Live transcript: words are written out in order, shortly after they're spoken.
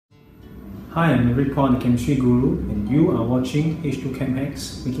Hi, I'm Ripon, the Chemistry Guru, and you are watching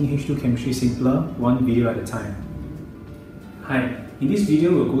H2ChemHacks, making H2 chemistry simpler, one video at a time. Hi, in this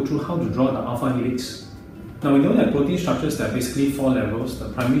video we'll go through how to draw the alpha helix. Now we know that protein structures, there are basically four levels: the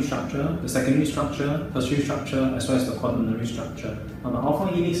primary structure, the secondary structure, tertiary structure, as well as the quaternary structure. Now the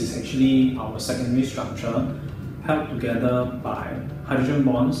alpha helix is actually our secondary structure, held together by hydrogen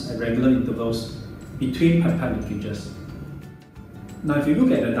bonds at regular intervals between peptide linkages. Now if you look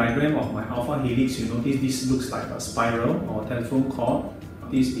at the diagram of my alpha helix, you notice this looks like a spiral or telephone cord.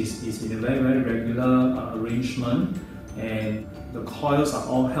 This is in a very regular arrangement, and the coils are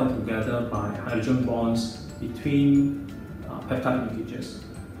all held together by hydrogen bonds between peptide linkages.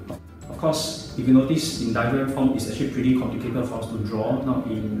 Of course, if you notice in diagram form, it's actually pretty complicated for us to draw. Now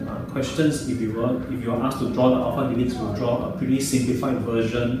in questions, if you are asked to draw the alpha helix, we'll draw a pretty simplified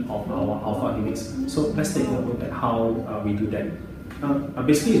version of our alpha helix. So let's take a look at how we do that.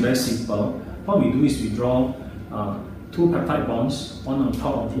 Basically it's very simple. What we do is we draw two peptide bonds, one on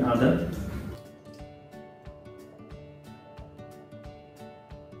top of the other.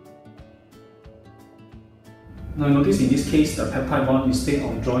 Now notice in this case, the peptide bond, instead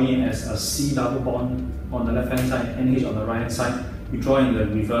of drawing it as a C double bond on the left hand side, NH on the right hand side, we draw in the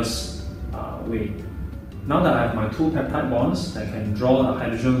reverse way. Now that I have my two peptide bonds, I can draw a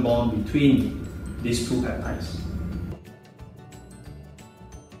hydrogen bond between these two peptides.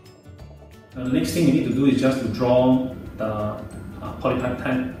 Now the next thing we need to do is just to draw the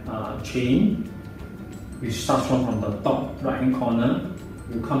polypeptide chain, which starts from the top right hand corner.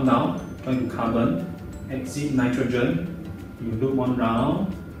 You come down, join to carbon, exit nitrogen, you loop one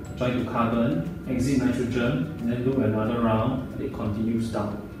round, join to carbon, exit nitrogen, and then loop another round, and it continues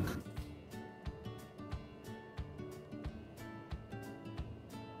down.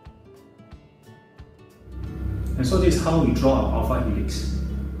 And so this is how we draw our alpha helix.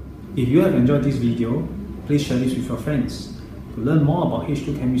 If you have enjoyed this video, please share this with your friends. To learn more about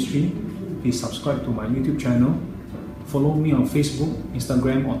H2 chemistry, please subscribe to my YouTube channel, follow me on Facebook,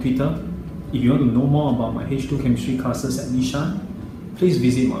 Instagram or Twitter. If you want to know more about my H2 chemistry classes at Nishan, please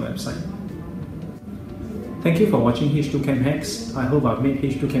visit my website. Thank you for watching H2ChemHacks. I hope I've made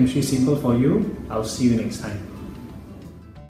H2 chemistry simple for you. I'll see you next time.